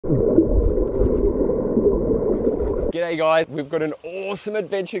G'day guys, we've got an awesome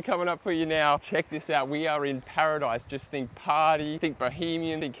adventure coming up for you now. Check this out, we are in paradise. Just think party, think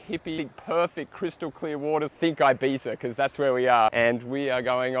bohemian, think hippie, think perfect crystal clear waters, think Ibiza, because that's where we are. And we are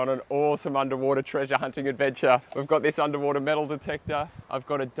going on an awesome underwater treasure hunting adventure. We've got this underwater metal detector. I've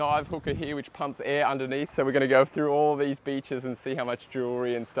got a dive hooker here which pumps air underneath, so we're going to go through all these beaches and see how much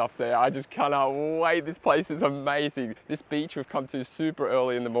jewelry and stuff's there. I just cannot wait, this place is amazing. This beach we've come to super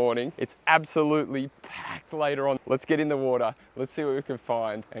early in the morning. It's absolutely packed later on. Let's get in the water, let's see what we can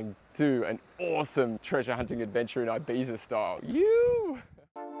find and do an awesome treasure hunting adventure in Ibiza style.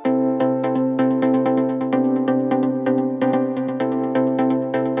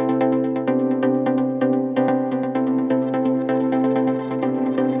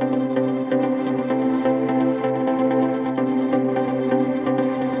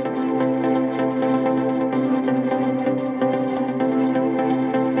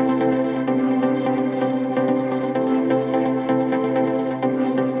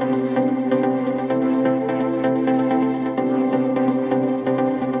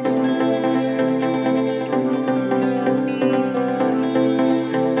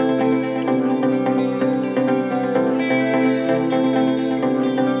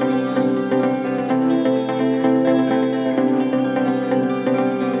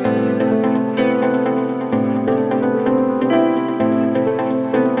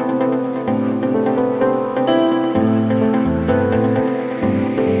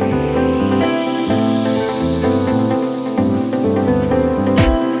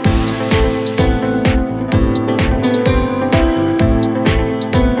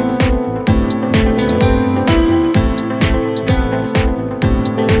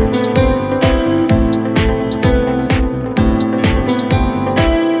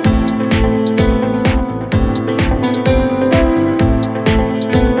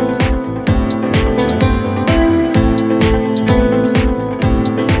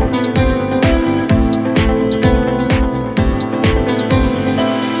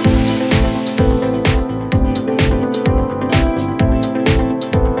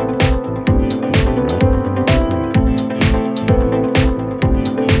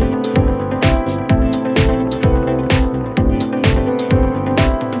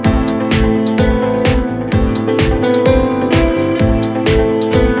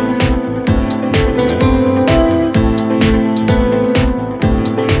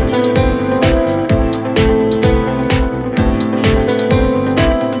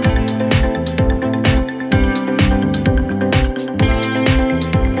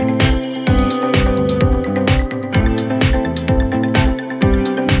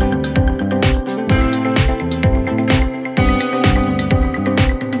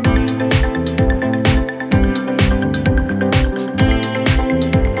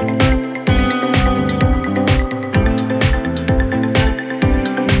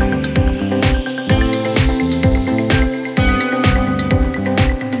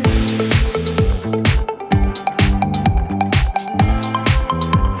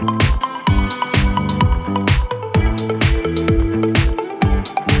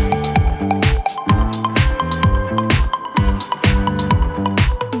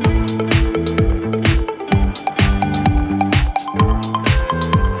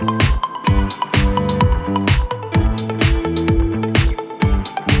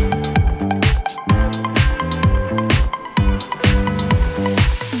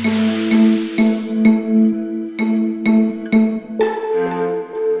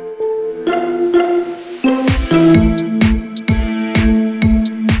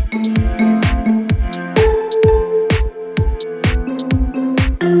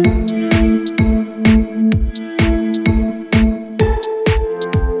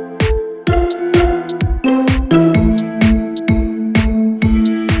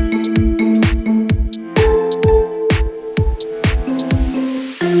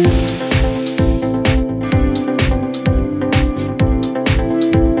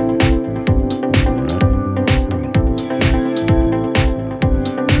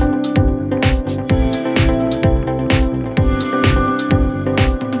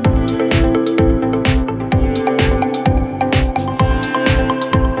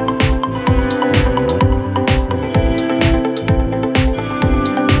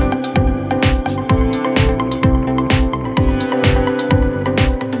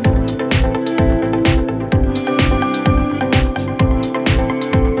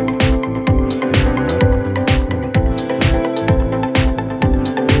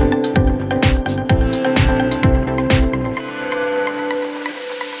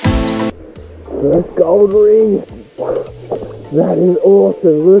 First gold ring! That is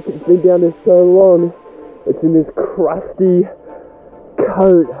awesome. Look, it's been down there so long. It's in this crusty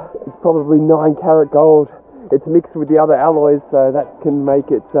coat. It's probably 9-carat gold. It's mixed with the other alloys, so that can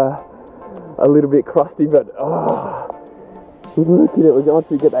make it a little bit crusty, but look at it. Once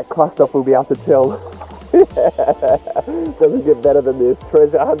we get that crust off, we'll be able to tell. Doesn't get better than this.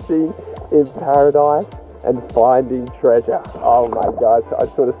 Treasure hunting in paradise and finding treasure. Oh my gosh, I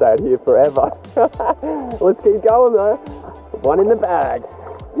just want to stay out here forever. Let's keep going though. One in the bag.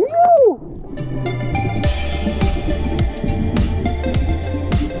 Woo!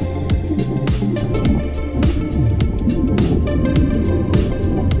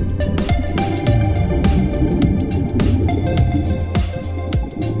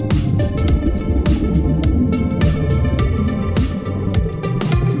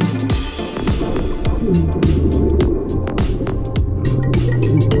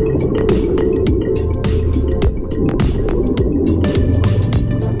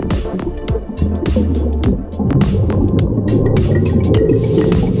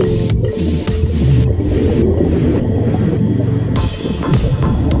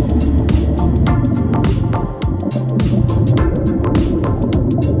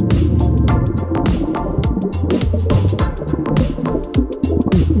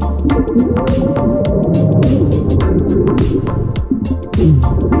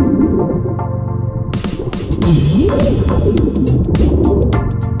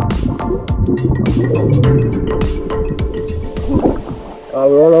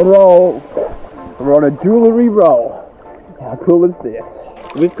 We're on a roll. We're on a jewellery roll. How cool is this?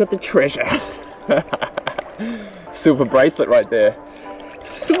 We've got the treasure. Silver bracelet right there.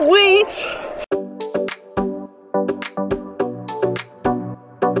 Sweet!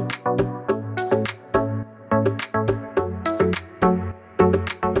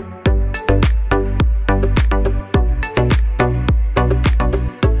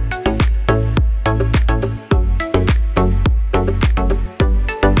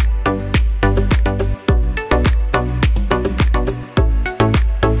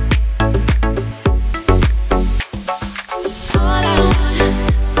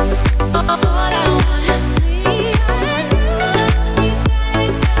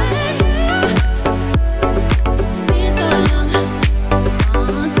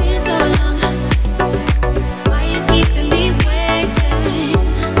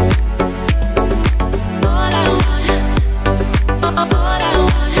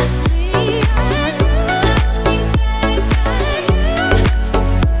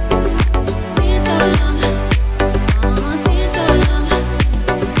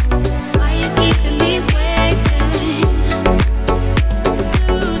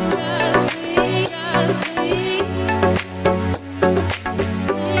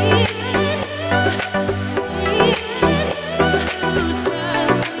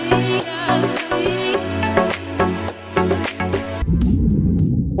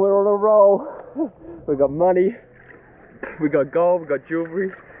 We got money, we got gold, we got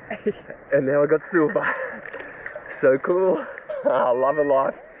jewellery, and now we got silver. So cool. I love it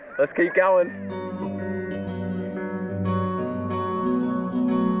life. Let's keep going.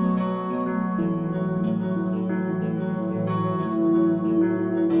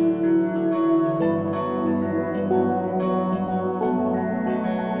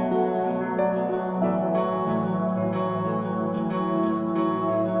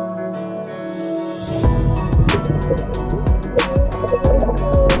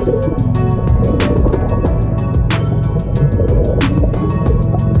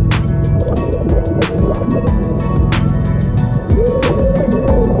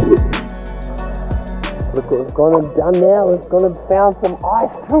 We've gone and done now. We've gone and found some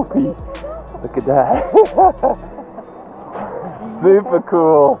ice trophies. Look at that. Super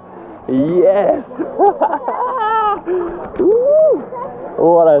cool. Yes.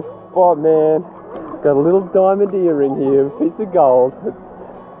 What a spot, man. Got a little diamond earring here, a piece of gold. It's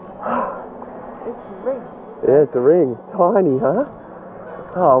a ring. Yeah, it's a ring. Tiny, huh?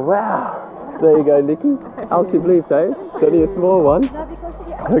 Oh, wow. There you go, Nikki. I'll believe so. It's only a small one.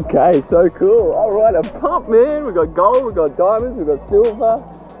 Okay, so cool. All right, a pump, man. We've got gold, we've got diamonds, we've got silver,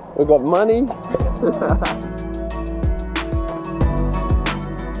 we've got money.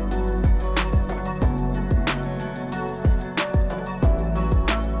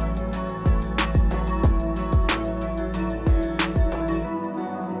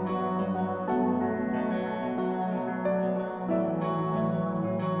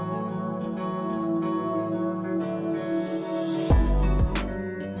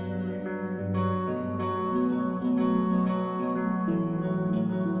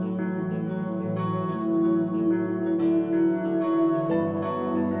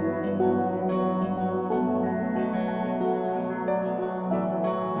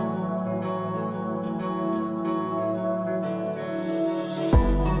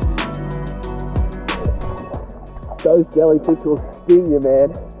 those jellyfish will sting you,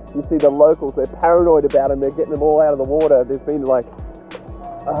 man. You see the locals, they're paranoid about them, they're getting them all out of the water. There's been like,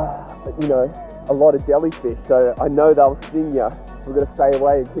 you know, a lot of jellyfish, so I know they'll sting you. We've got to stay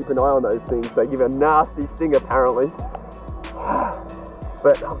away and keep an eye on those things. They give a nasty sting apparently.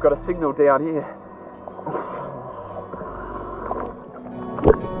 But I've got a signal down here.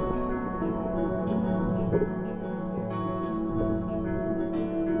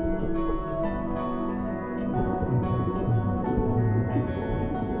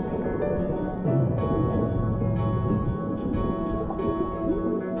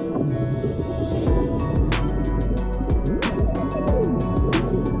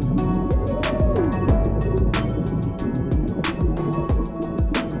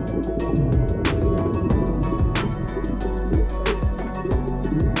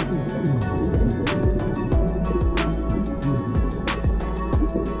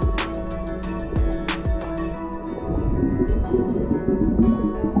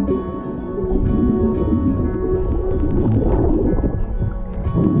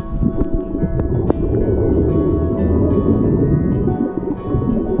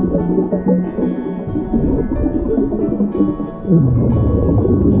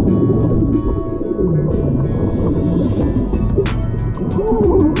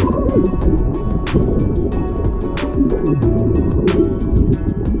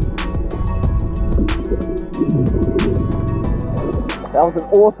 That was an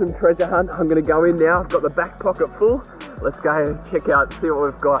awesome treasure hunt. I'm gonna go in now. I've got the back pocket full. Let's go check out, see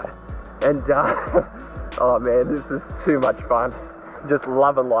what we've got. And oh man, this is too much fun. Just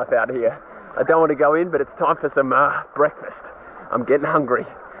loving life out here. I don't want to go in, but it's time for some breakfast. I'm getting hungry.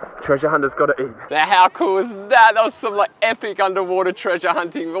 Treasure hunter's got to eat. Now how cool is that? That was some like epic underwater treasure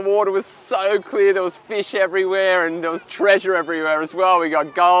hunting. The water was so clear, there was fish everywhere and there was treasure everywhere as well. We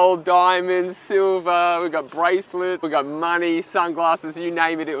got gold, diamonds, silver, we got bracelets, we got money, sunglasses, you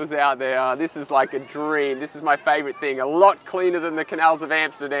name it, it was out there. This is like a dream. This is my favorite thing. A lot cleaner than the canals of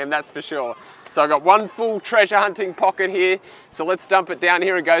Amsterdam, that's for sure. So I've got one full treasure hunting pocket here. So let's dump it down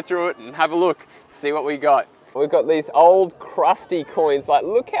here and go through it and have a look, see what we got. We've got these old crusty coins, like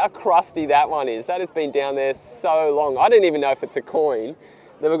look how crusty that one is. That has been down there so long. I don't even know if it's a coin.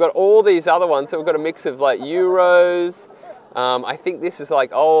 Then we've got all these other ones. So we've got a mix of like euros. I think this is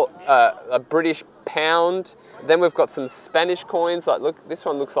like a British pound. Then we've got some Spanish coins. Like look, this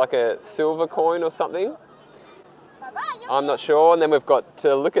one looks like a silver coin or something. I'm not sure. And then we've got,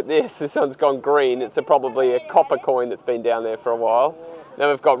 look at this. This one's gone green. It's probably a copper coin that's been down there for a while. Then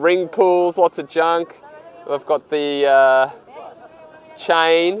we've got ring pulls, lots of junk. We've got the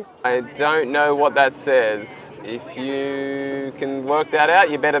chain. I don't know what that says. If you can work that out,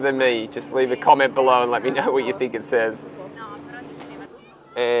 you're better than me. Just leave a comment below and let me know what you think it says.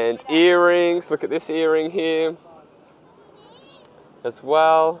 And earrings. Look at this earring here as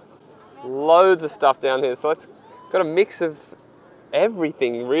well. Loads of stuff down here. So it's got a mix of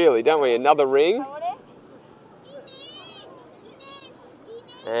everything really, don't we? Another ring.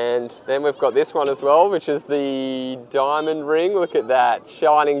 And then we've got this one as well, which is the diamond ring. Look at that,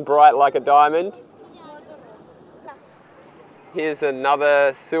 shining bright like a diamond. Here's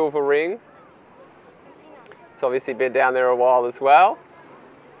another silver ring. It's obviously been down there a while as well.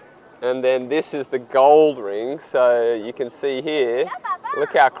 And then this is the gold ring. So you can see here,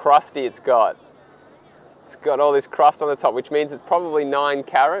 look how crusty it's got. It's got all this crust on the top, which means it's probably 9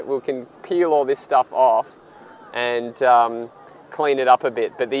 carat. We can peel all this stuff off and clean it up a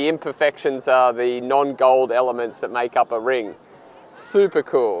bit, but the imperfections are the non-gold elements that make up a ring. Super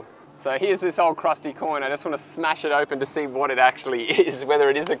cool. So here's this old crusty coin. I just want to smash it open to see what it actually is, whether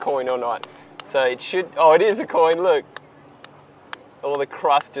it is a coin or not. So it should, oh, it is a coin, look. All the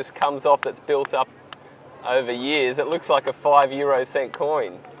crust just comes off that's built up over years. It looks like a 5 euro cent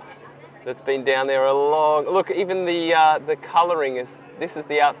coin that's been down there a long, look, even the colouring is, this is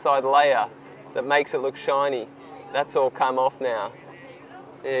the outside layer that makes it look shiny. That's all come off now.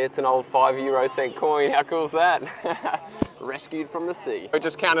 It's an old 5 euro cent coin. How cool is that? Rescued from the sea. We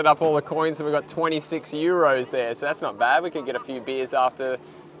just counted up all the coins and we've got 26 euros there. So that's not bad. We could get a few beers after,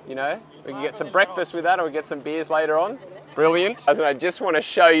 you know, we can get some breakfast with that or we get some beers later on. Brilliant. And I just want to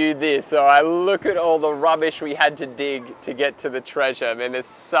show you this. So I look at all the rubbish we had to dig to get to the treasure. I mean, there's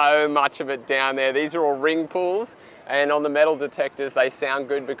so much of it down there. These are all ring pulls and on the metal detectors, they sound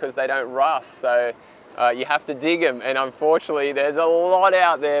good because they don't rust. So you have to dig them, and unfortunately there's a lot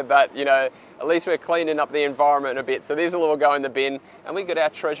out there, but you know, at least we're cleaning up the environment a bit. So these will all go in the bin and we got our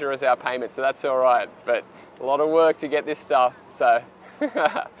treasure as our payment, so that's all right. But a lot of work to get this stuff, so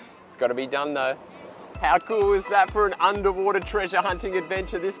it's got to be done though. How cool is that for an underwater treasure hunting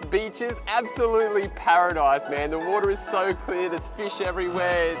adventure? This beach is absolutely paradise, man. The water is so clear, there's fish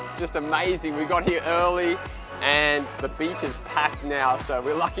everywhere. It's just amazing. We got here early and the beach is packed now, so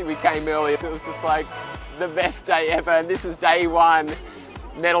we're lucky we came early. It was just like the best day ever, and this is day one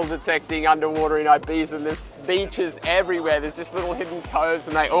metal detecting underwater in Ibiza. There's beaches everywhere. There's just little hidden coves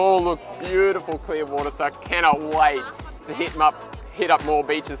and they all look beautiful clear water, so I cannot wait to hit up more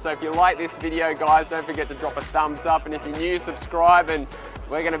beaches. So if you like this video, guys, don't forget to drop a thumbs up, and if you're new, subscribe, and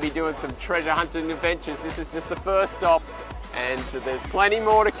we're going to be doing some treasure hunting adventures. This is just the first stop and there's plenty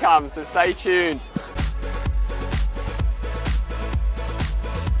more to come, so stay tuned.